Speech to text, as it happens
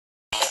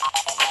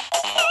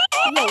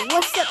Yo,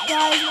 what's up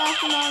guys,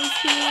 Masterminds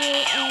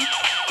here, and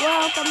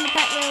welcome to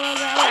Pac-Man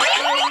World.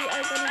 Today we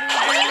are going to be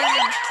doing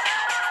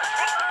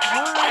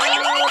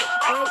Hard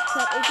Great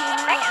Cup. If you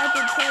remember, I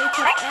did Cherry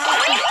Cup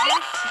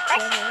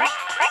and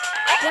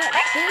together,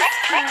 but this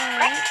time,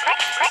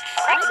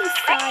 I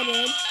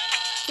decided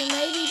to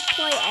maybe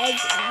play as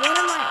one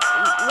of my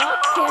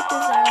locked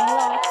characters that I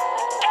unlocked,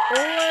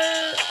 or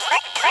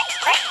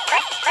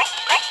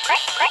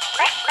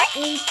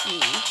Inky.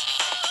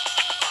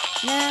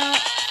 Now,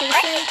 for the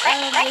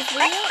sake of this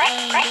video, I'm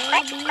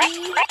going to be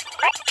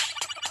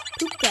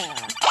Puka.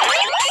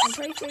 I'm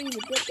pretty sure he's a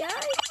good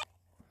guy.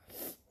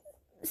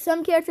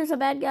 Some characters are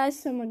bad guys,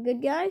 some are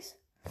good guys.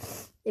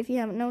 If you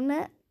haven't known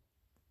that.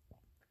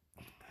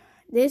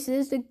 This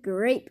is the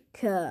Grape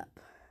Cup.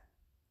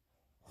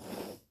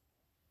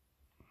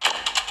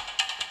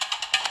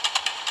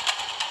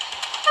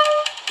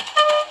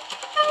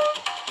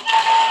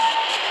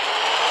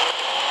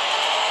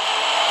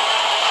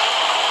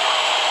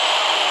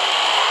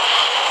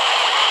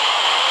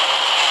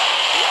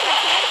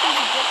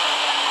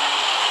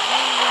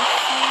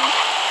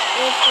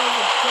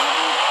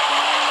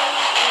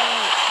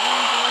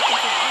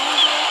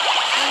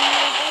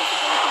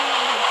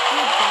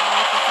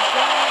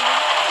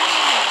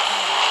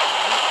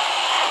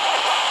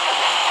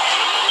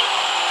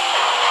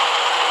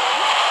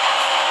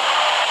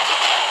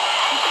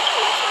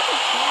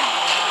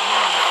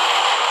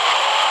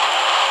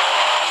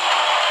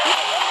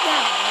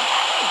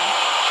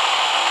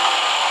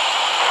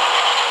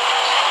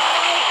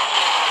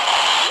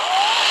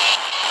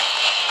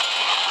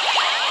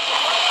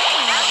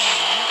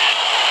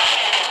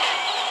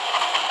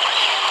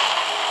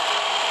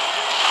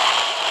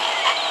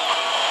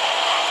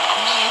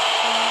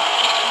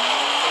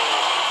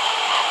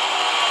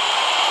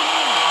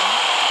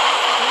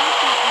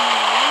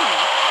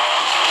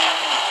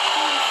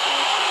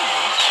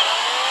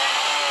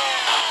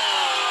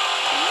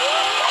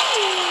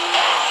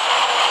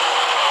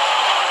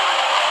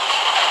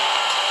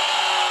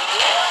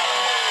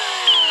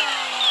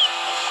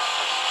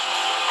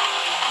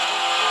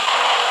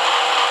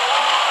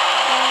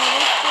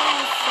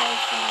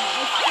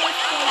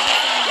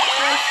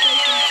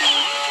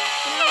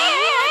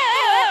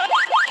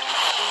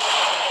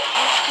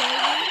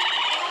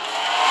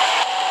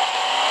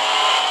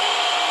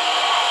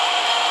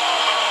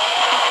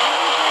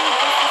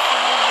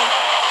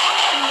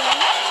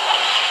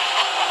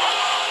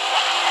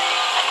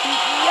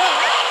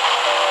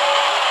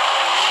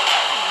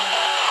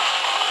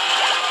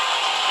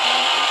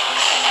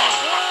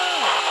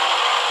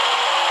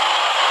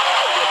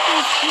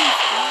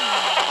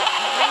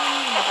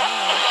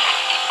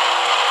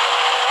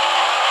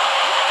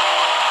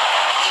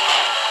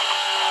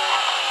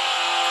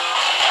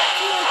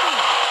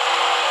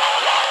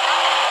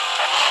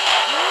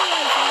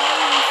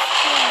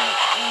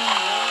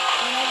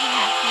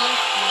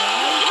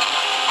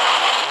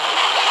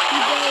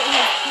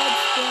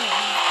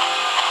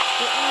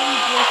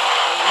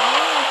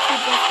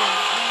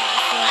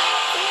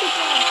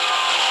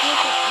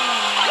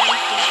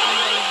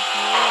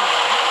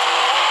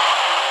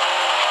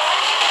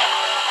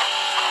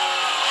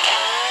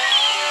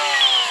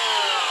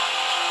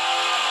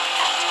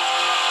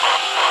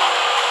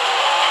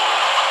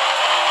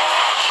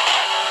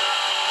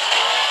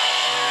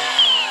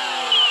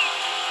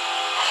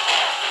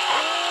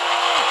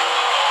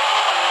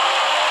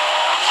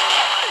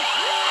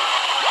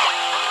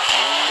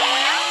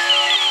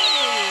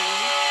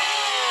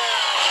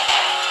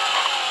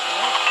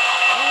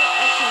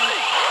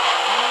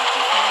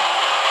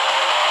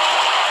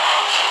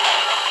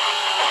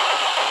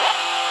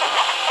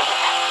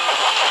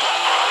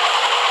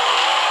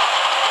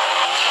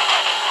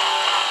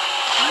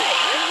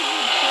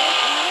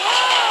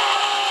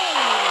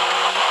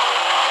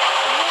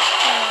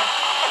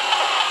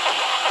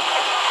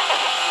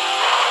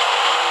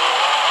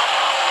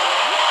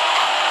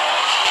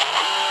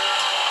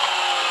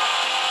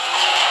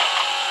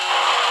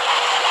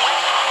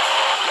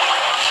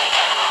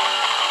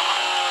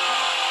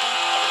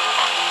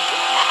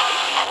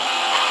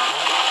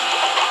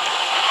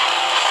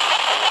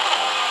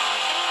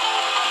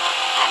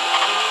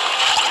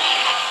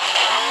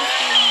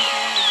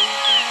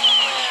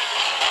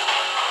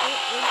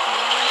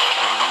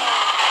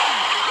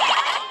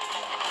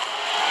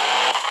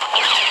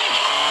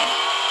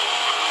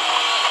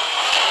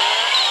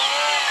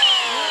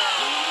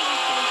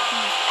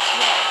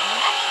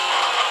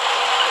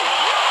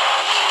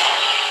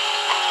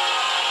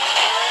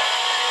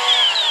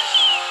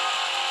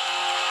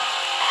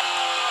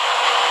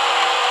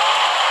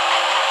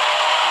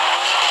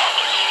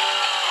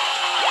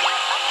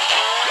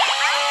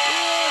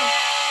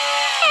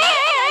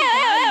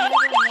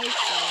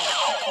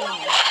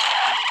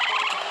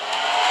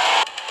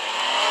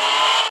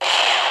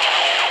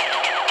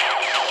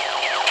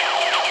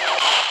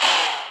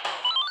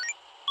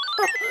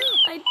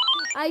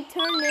 I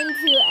turned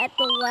into at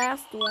the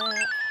last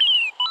lap.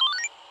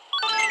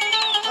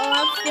 Oh,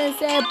 I was gonna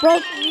say I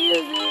broke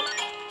music.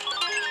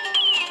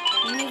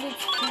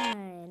 Music's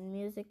fine.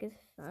 Music is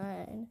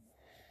fine.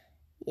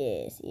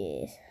 Yes,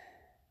 yes.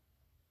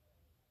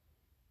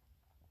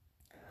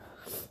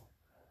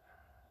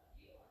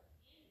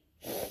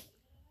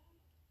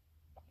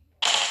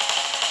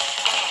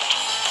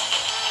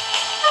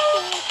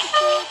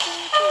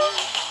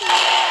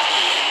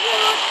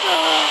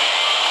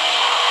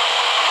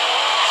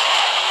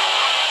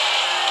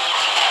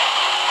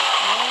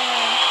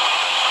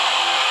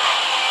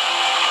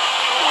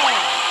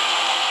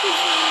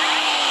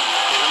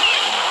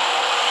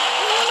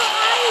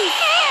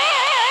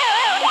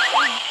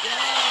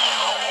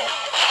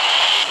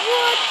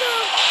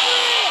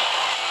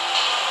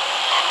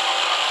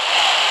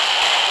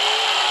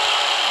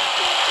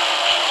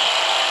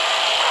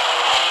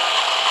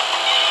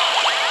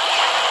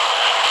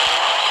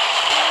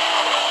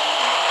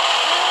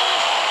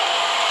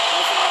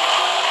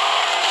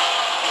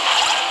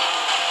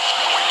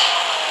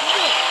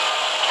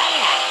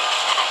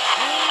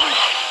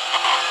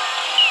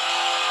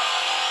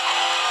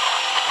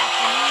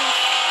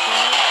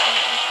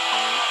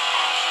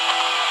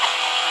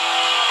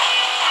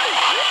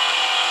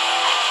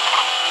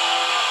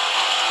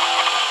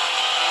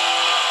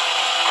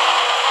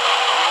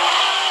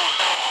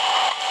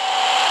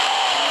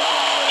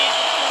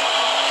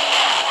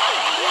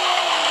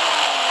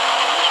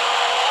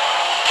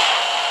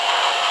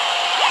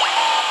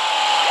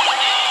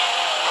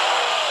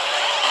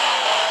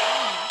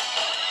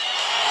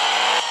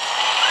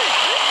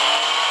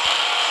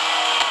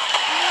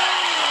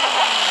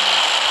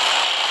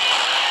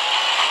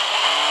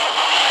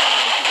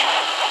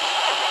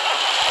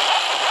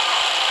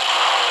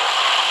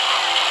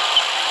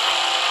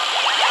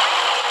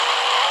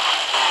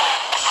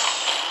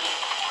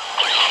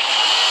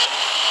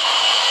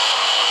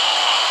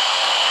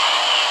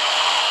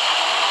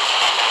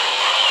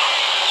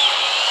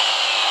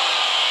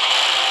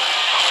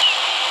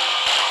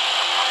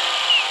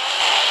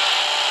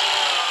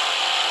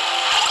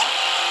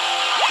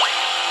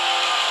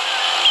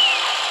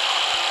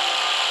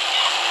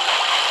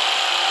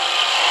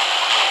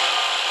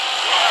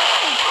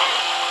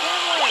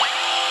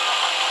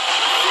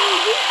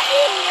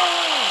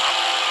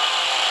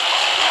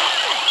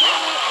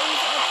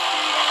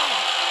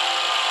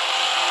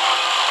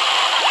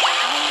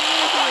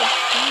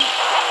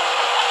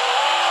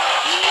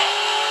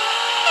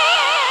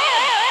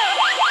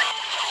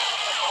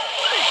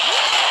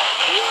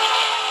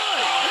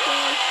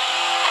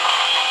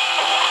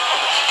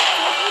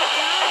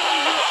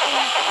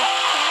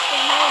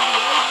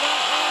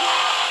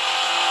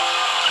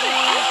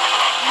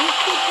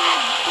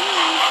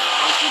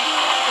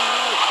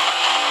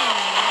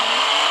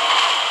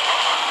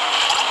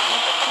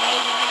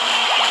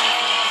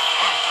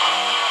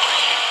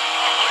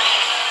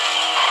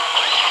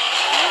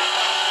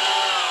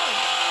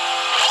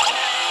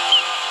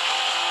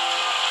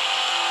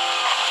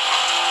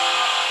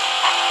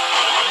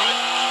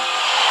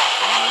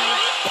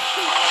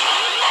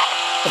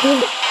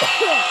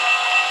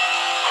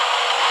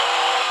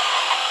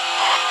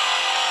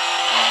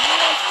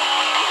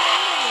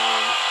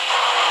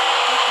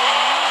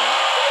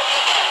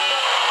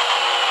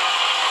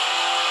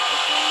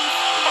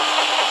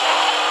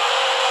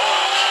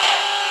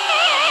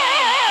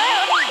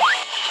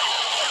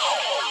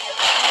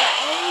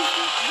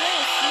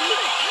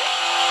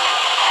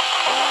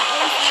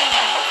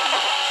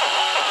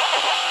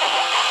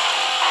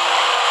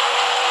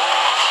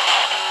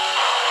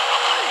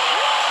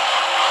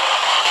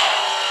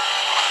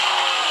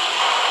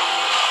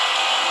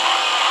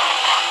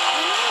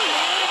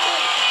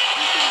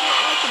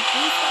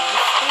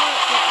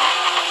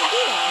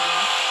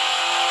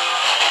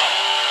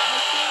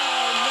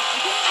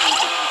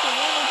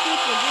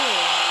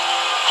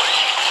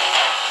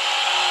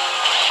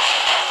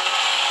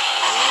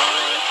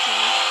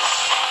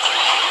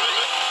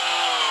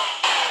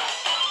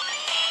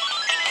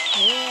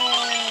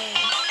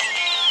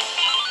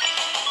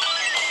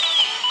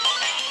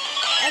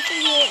 I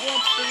forget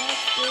what's the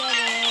next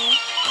level.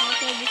 I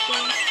played this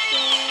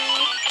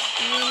game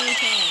so many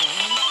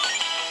times.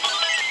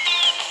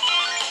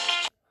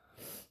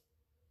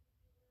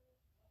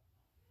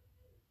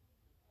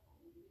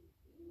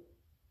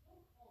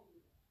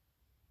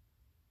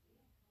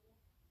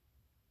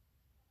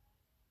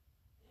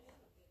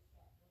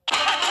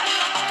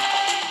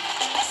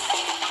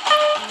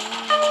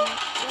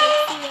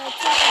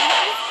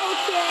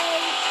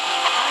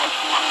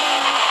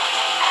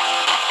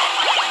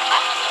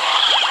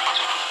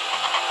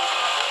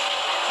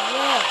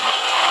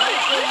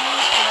 They need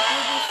the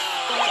biggest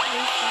start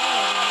this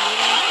time.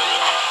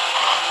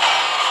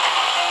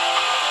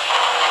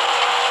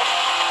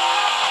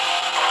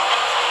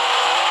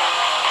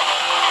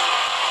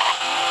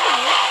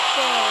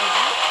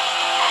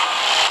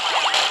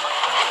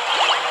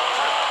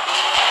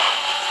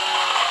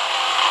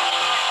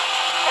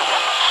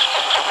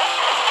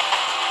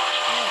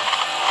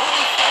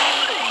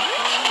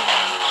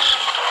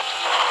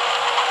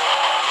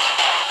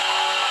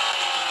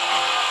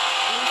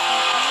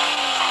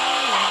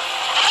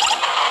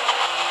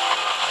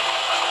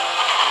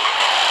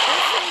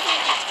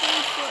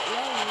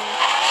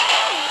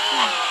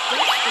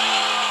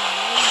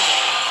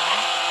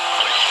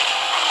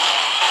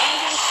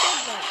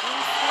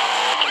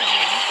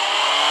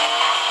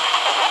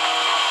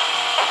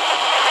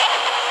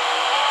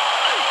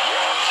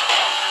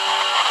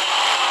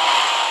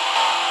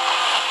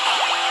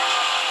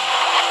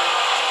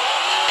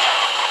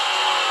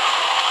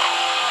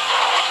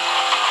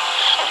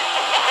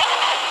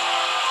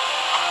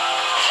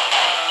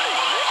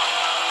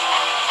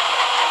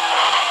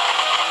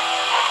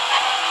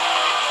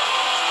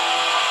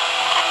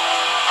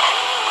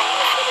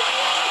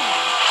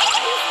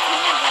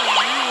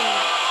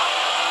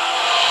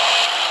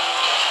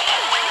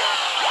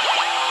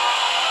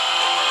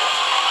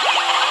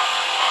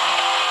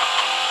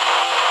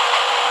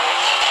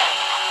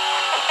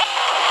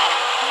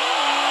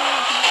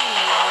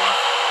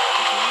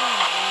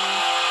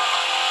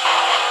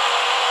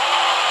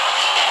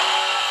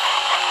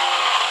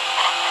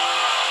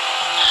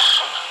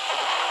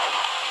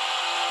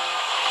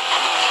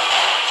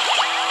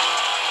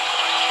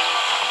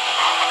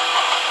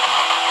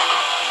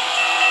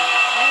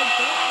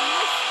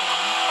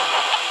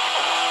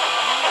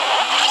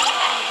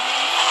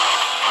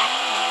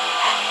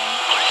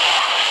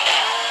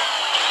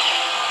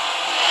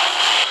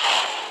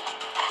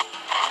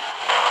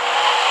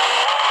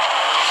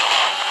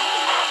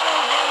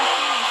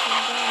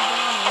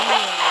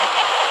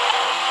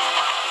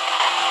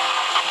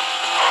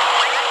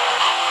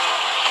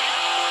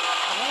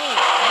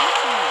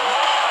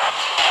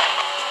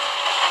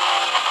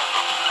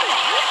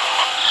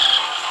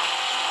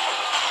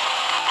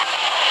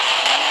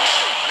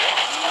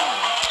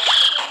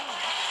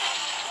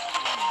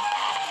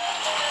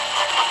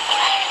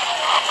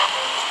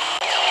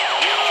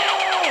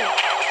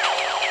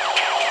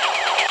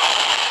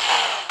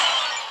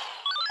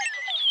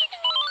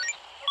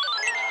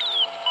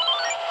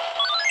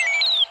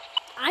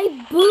 I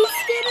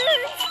boosted her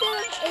instead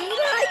of ate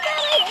her. I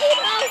thought I ate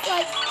her. I was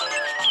like,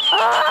 I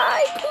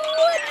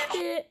glitched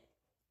it.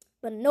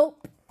 But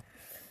nope.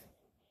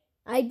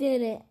 I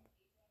didn't.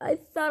 I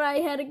thought I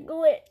had a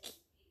glitch.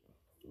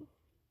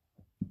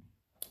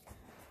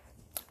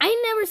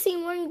 I never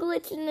seen one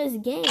glitch in this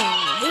game.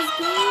 This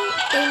game,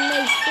 they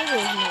made sure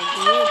there's no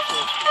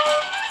glitches.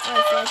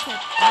 Alright, so I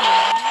can't.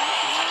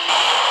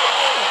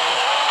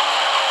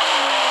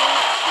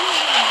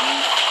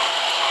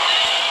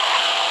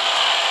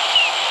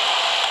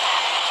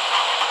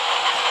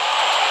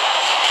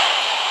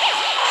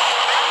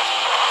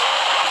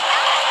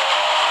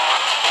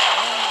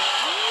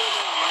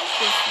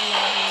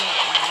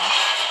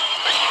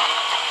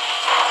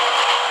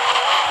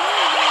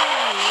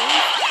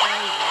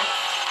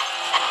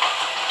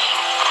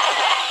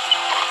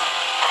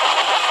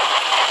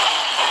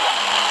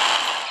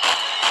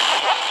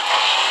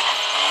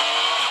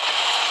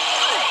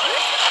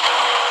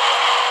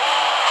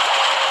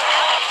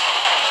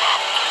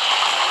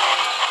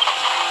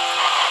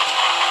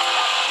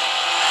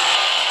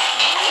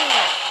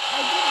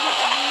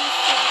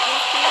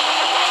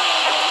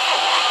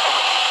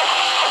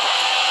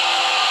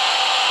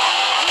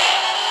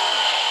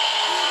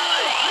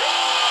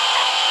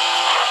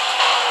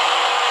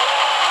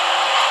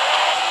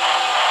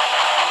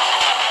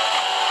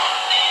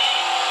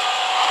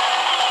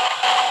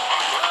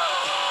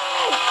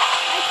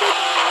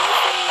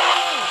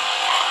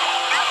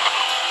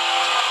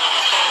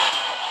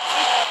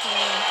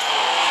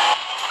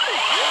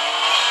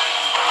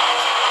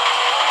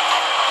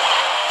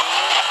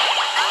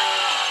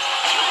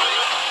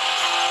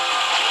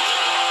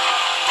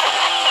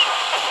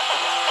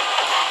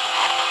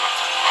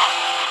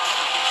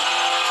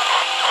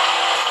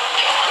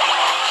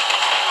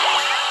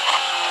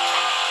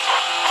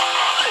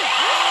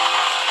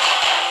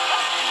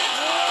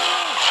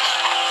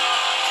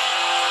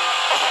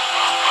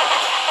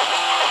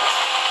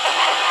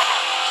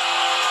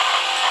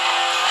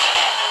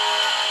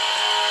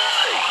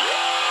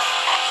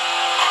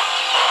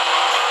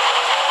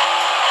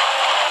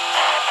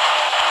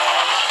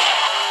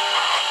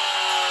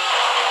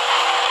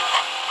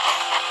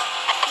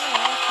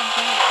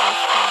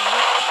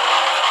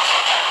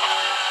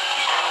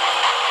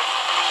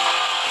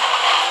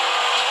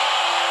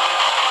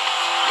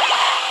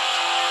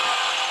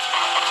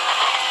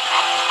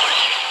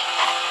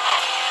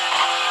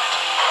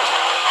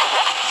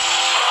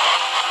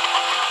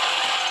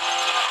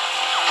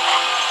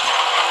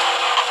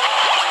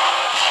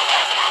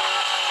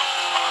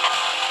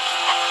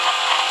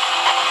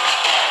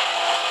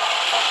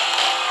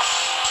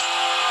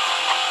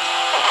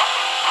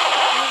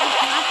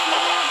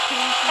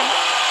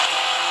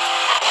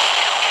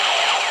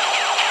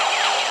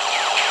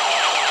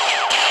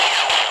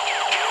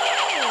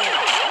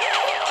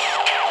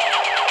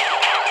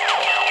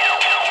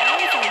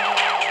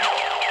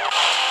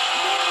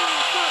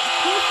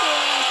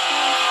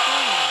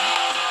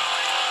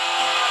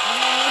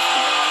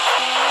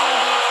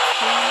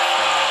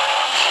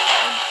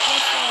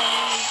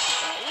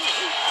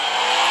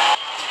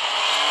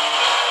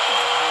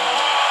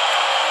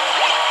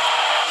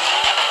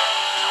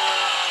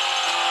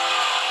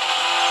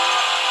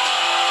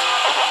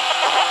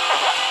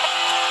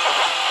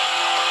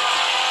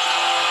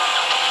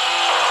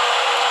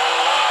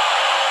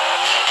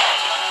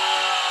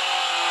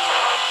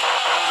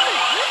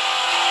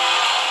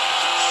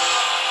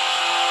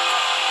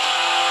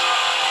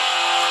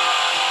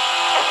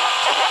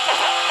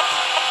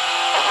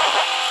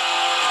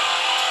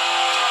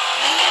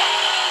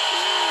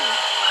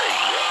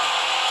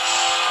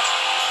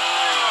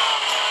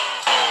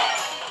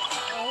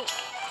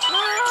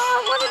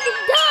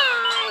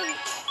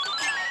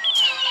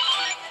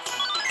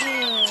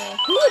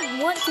 Who would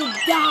want to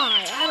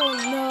die? I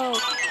don't know.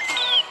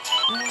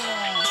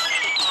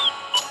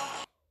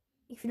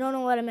 If you don't know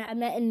what I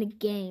meant in the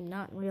game,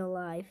 not in real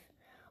life.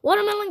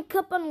 Watermelon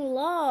Cup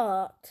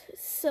unlocked.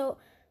 So,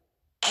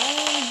 Pack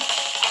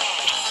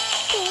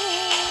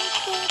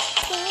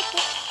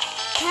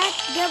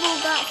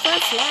Devil got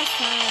first last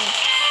time.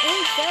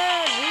 In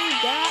third, we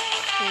got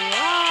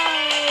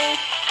Clyde.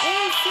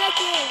 In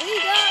second, we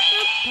got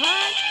the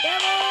Pack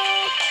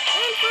Devil.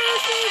 In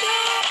first, we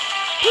got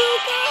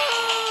Puka.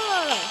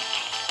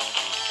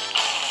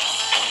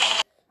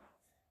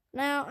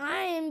 Now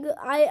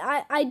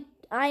I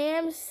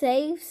am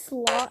safe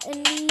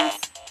slotting these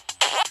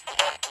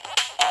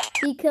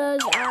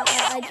because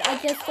I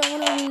just don't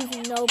want to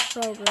lose no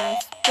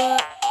progress.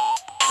 But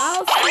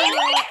I'll see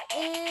you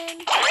in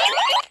the.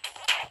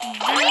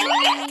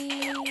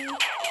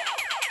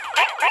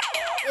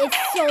 It's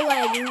so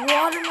laggy.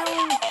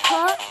 Watermelon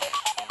Cup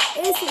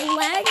is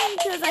lagging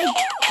because I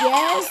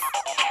guess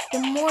the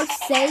more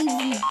saves you do,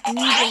 the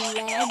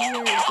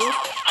laggier it gets.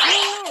 I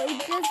don't know.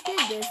 It just did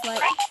this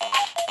like.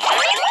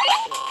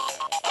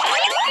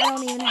 I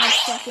don't even have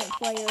second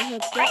player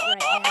hooked up right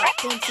now.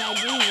 Since I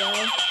do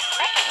though.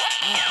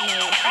 I don't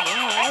know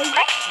why.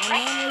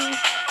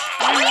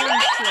 I'm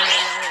only slow.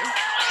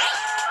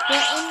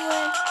 But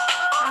anyway,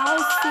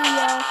 I'll see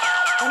y'all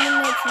in the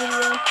next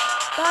video.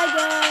 Bye,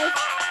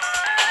 guys.